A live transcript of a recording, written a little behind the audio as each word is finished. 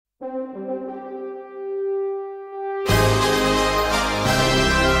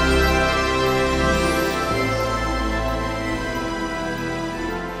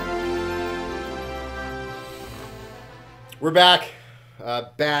We're back,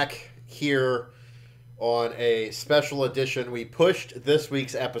 back here on a special edition. We pushed this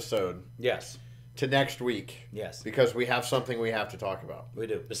week's episode Yes. to next week. Yes. Because we have something we have to talk about. We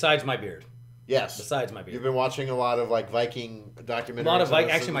do. Besides my beard. Yes. Besides my beard. You've been watching a lot of like Viking documentaries. A lot of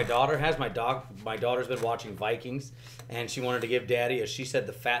Vikings. Actually, my daughter has. My daughter's been watching Vikings, and she wanted to give Daddy, as she said,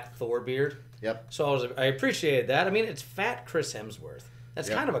 the fat Thor beard. Yep. So I appreciated that. I mean, it's fat Chris Hemsworth. That's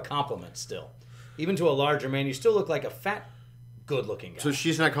kind of a compliment still. Even to a larger man, you still look like a fat, good-looking guy. So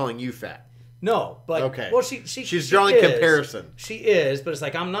she's not calling you fat. No, but okay. Well, she's drawing comparison. She is, but it's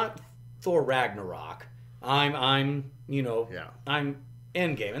like I'm not Thor Ragnarok. I'm I'm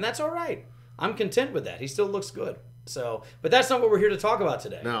Endgame, and that's all right. I'm content with that. He still looks good. So, but that's not what we're here to talk about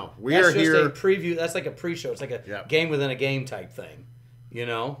today. No, That's just a preview. That's like a pre-show. It's like a game within a game type thing. You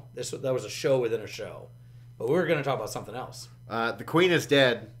know, that was a show within a show. But we're going to talk about something else. The Queen is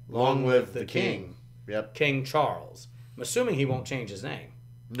dead. Long live the King. Yep. King Charles. I'm assuming he won't change his name.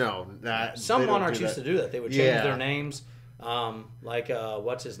 No, some monarchs used to do that. They would change their names.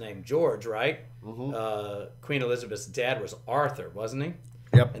 What's his name? George, right? Mm-hmm. Queen Elizabeth's dad was Arthur, wasn't he?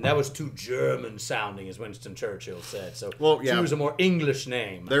 Yep. And that was too German sounding, as Winston Churchill said. So choose a more English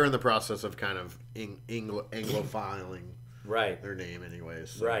name. They're in the process of kind of Anglophiling their name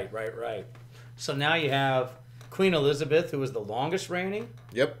anyways. So. Right. So now you have Queen Elizabeth, who was the longest reigning.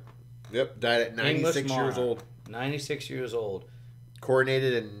 Yyep. Died at 96 years old. 96 years old.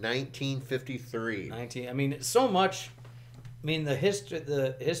 Coronated in 1953. So much. I mean, the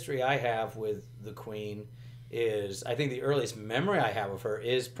history I have with the Queen is, I think the earliest memory I have of her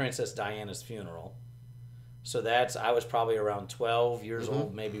is Princess Diana's funeral. So I was probably around 12 years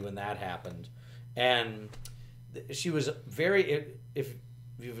old maybe when that happened. And she was if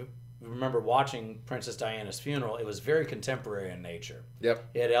you remember watching Princess Diana's funeral, it was very contemporary in nature. Yep.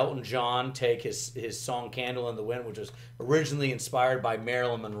 It had Elton John take his song Candle in the Wind, which was originally inspired by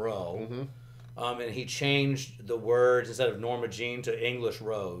Marilyn Monroe. Mm-hmm. And he changed the words, instead of Norma Jean, to English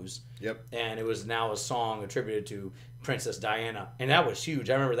Rose. Yep. And it was now a song attributed to Princess Diana. And that was huge.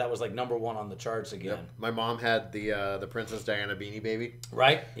 I remember that was like #1 on the charts again. Yep. My mom had the Princess Diana Beanie Baby.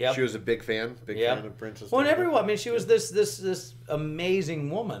 Right. Yep. She was a big fan of Princess Diana. Well, and everyone. I mean, she was this amazing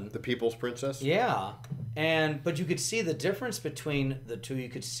woman. The People's Princess. Yeah. But you could see the difference between the two. You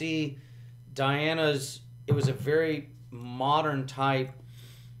could see Diana's. It was a very modern type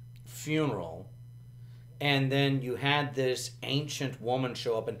funeral. And then you had this ancient woman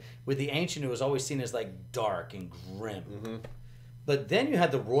show up, and with the ancient, it was always seen as like dark and grim. Mm-hmm. But then you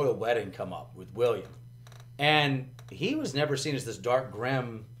had the royal wedding come up with William, and he was never seen as this dark,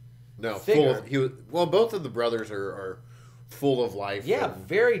 grim. No, figure. Both of the brothers are full of life. Yeah,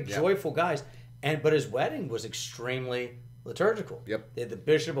 very joyful guys, but his wedding was extremely liturgical. Yep. They had the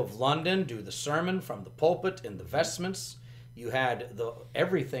Bishop of London do the sermon from the pulpit in the vestments. You had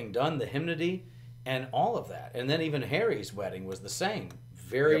everything done, the hymnody. And all of that. And then even Harry's wedding was the same.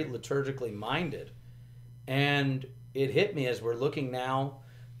 Very liturgically minded. And it hit me as we're looking now.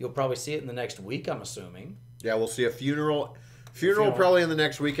 You'll probably see it in the next week, I'm assuming. Yeah, we'll see a funeral. Funeral probably in the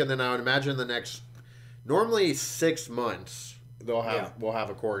next week, and then I would imagine normally 6 months, we'll have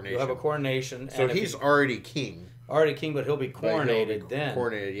a coronation. We'll have a coronation. So he's already king. Already king, but he'll be coronated then.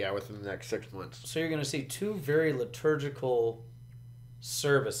 Coronated, within the next 6 months. So you're going to see two very liturgical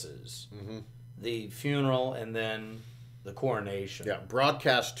services. Mm-hmm. The funeral and then the coronation. Yeah,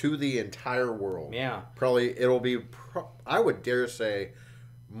 broadcast to the entire world. Yeah. Probably it'll be, I would dare say,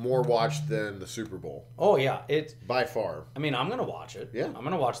 more watched than the Super Bowl. Oh, yeah. It's by far. I mean, I'm going to watch it. Yeah. I'm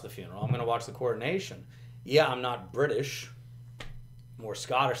going to watch the funeral. I'm going to watch the coronation. Yeah, I'm not British. More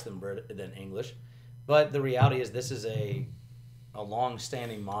Scottish than English. But the reality is this is a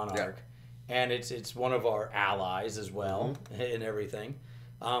long-standing monarch. Yeah. And it's one of our allies as well and everything.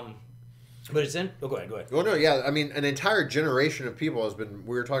 But it's in. Oh, go ahead. Well, no, yeah. I mean, an entire generation of people has been.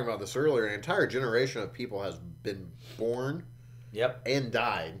 We were talking about this earlier. An entire generation of people has been born, and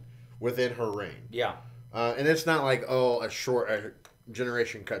died within her reign. Yeah. And it's not like a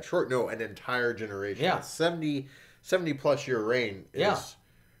generation cut short. No, an entire generation. Yeah. 70 plus year reign is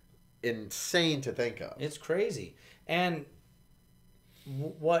insane to think of. It's crazy. And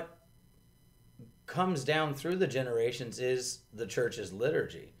what comes down through the generations is the church's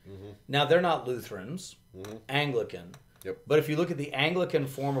liturgy. Mm-hmm. Now, they're not Lutherans, Anglican. Yep. But if you look at the Anglican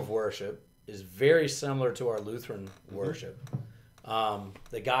form of worship, is very similar to our Lutheran worship.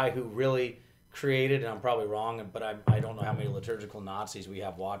 The guy who really created, and I'm probably wrong, but I don't know how many liturgical Nazis we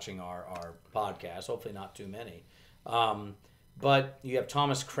have watching our podcast. Hopefully not too many. But you have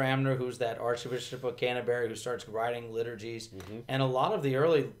Thomas Cranmer, who's that Archbishop of Canterbury who starts writing liturgies. Mm-hmm. And a lot of the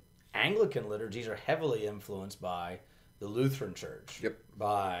early Anglican liturgies are heavily influenced by the Lutheran Church. Yep.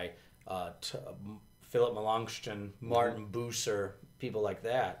 By Philip Melanchthon, Martin Bucer, people like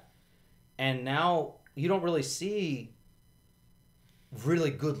that. And now you don't really see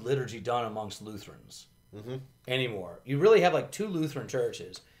really good liturgy done amongst Lutherans anymore. You really have like two Lutheran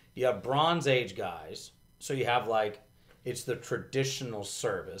churches. You have Bronze Age guys. So you have like, it's the traditional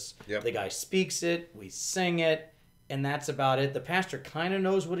service. Yep. The guy speaks it, we sing it, and that's about it. The pastor kind of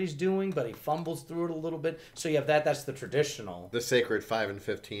knows what he's doing, but he fumbles through it a little bit. So you have that. That's the traditional. The sacred 5 and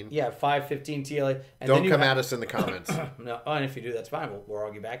 15. Yeah, 5-15 TLA. And don't come at us in the comments. No, and if you do, that's fine. We'll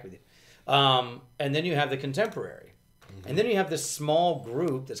argue back with you. And then you have the contemporary. And then you have this small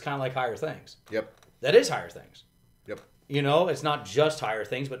group that's kind of like Higher Things. Yep. That is Higher Things. Yep. You know, it's not just Higher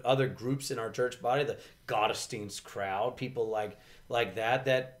Things, but other groups in our church body, the Gottesdienst crowd, people like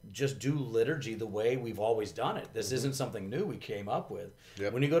that just do liturgy the way we've always done it. This isn't something new we came up with.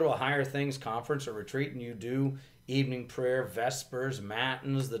 Yep. When you go to a Higher Things conference or retreat and you do evening prayer, vespers,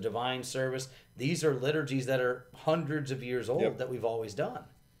 matins, the divine service, these are liturgies that are hundreds of years old that we've always done.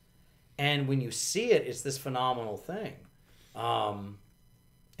 And when you see it, it's this phenomenal thing.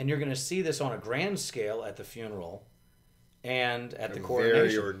 And you're going to see this on a grand scale at the funeral and at the coronation.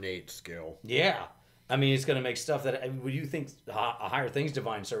 Very ornate scale. Yeah. I mean, it's going to make stuff that, when you think a Higher Things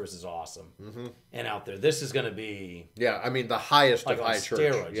divine service is awesome and out there, this is going to be... Yeah, I mean, the highest like of on high church.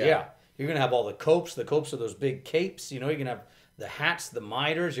 Steroids. Yeah. You're going to have all the copes. The copes are those big capes. You know, you're going to have the hats, the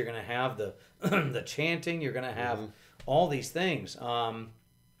miters. You're going to have the the chanting. You're going to have all these things. It'll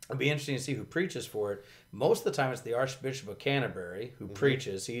be interesting to see who preaches for it. Most of the time, it's the Archbishop of Canterbury who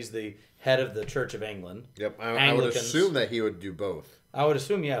preaches. He's the head of the Church of England. Yep, I would assume that he would do both. I would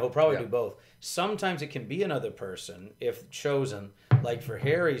assume, yeah, he'll probably do both. Sometimes it can be another person if chosen. Like for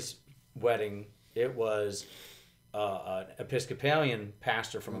Harry's wedding, it was an Episcopalian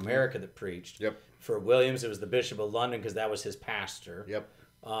pastor from America that preached. Yep. For Williams, it was the Bishop of London because that was his pastor. Yep.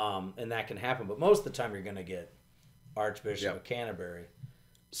 And that can happen. But most of the time, you're going to get Archbishop of Canterbury.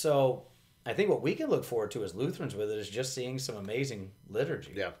 So I think what we can look forward to as Lutherans with it is just seeing some amazing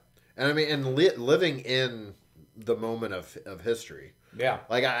liturgy. Yeah. And I mean, and living in the moment of history. Yeah.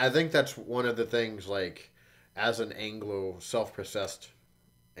 Like, I think that's one of the things, like, as an self-professed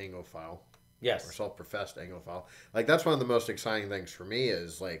Anglophile. Yes. Or self-professed Anglophile. Like, that's one of the most exciting things for me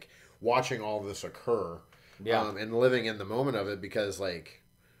is, like, watching all this occur. Yeah. And living in the moment of it because, like,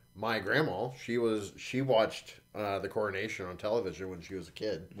 my grandma, she watched the coronation on television when she was a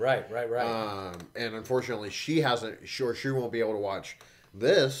kid. Right. And unfortunately, she won't be able to watch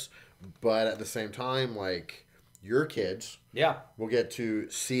this, but at the same time, like, your kids will get to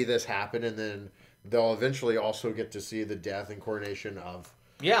see this happen, and then they'll eventually also get to see the death and coronation of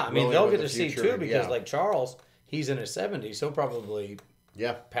I mean, they'll get to see too because like Charles, he's in his 70s, he'll probably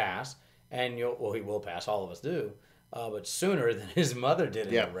pass, and he will pass, all of us do, but sooner than his mother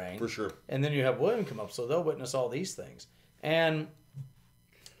did in the reign. For sure. And then you have William come up, so they'll witness all these things. And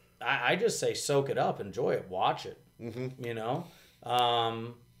I just say soak it up, enjoy it, watch it. You know?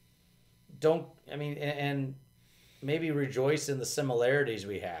 And maybe rejoice in the similarities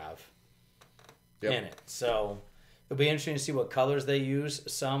we have in it. So it'll be interesting to see what colors they use.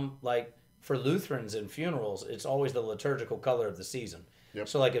 Some, like for Lutherans in funerals, it's always the liturgical color of the season. Yep.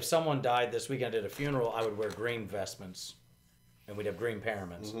 So like if someone died this weekend at a funeral, I would wear green vestments and we'd have green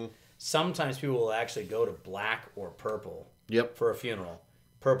paraments. Sometimes people will actually go to black or purple for a funeral.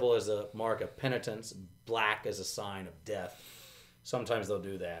 Purple is a mark of penitence. Black is a sign of death. Sometimes they'll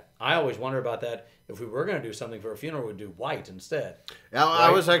do that. I always wonder about that. If we were going to do something for a funeral, we'd do white instead. Yeah, I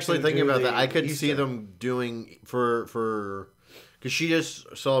was actually thinking about that. I could see them doing because she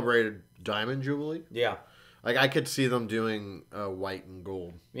just celebrated Diamond Jubilee. Yeah. Like, I could see them doing white and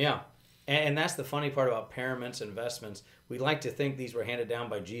gold. Yeah. And that's the funny part about paraments and vestments. We like to think these were handed down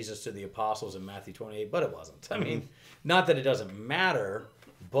by Jesus to the apostles in Matthew 28, but it wasn't. I mean, not that it doesn't matter,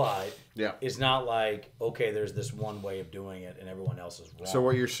 but it's not like, okay, there's this one way of doing it and everyone else is wrong. So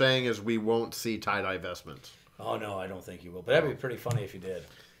what you're saying is we won't see tie-dye vestments? Oh, no, I don't think you will. But that'd be pretty funny if you did.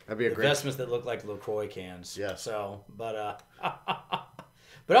 That'd be great... vestments that look like LaCroix cans. Yeah. So, but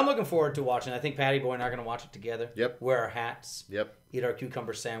I'm looking forward to watching. I think Patty Boy and I are going to watch it together. Yep. Wear our hats. Yep. Eat our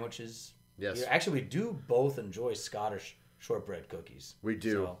cucumber sandwiches. Yes. Actually, we do both enjoy Scottish shortbread cookies. We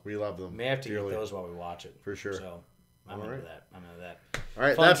do. So we love them. May have to eat those while we watch it. For sure. So I'm into that. All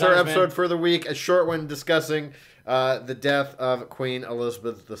right, that's our episode for the week. A short one discussing the death of Queen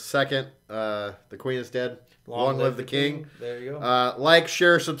Elizabeth II. The Queen is dead. Long live the King. There you go. Like,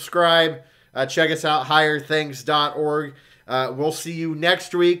 share, subscribe. Check us out, higherthings.org. We'll see you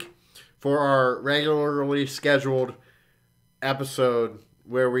next week for our regularly scheduled episode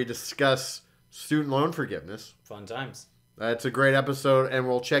where we discuss student loan forgiveness. Fun times. It's a great episode, and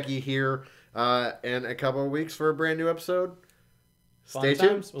we'll check you here in a couple of weeks for a brand new episode. Stay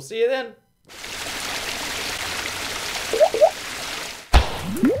tuned. We'll see you then.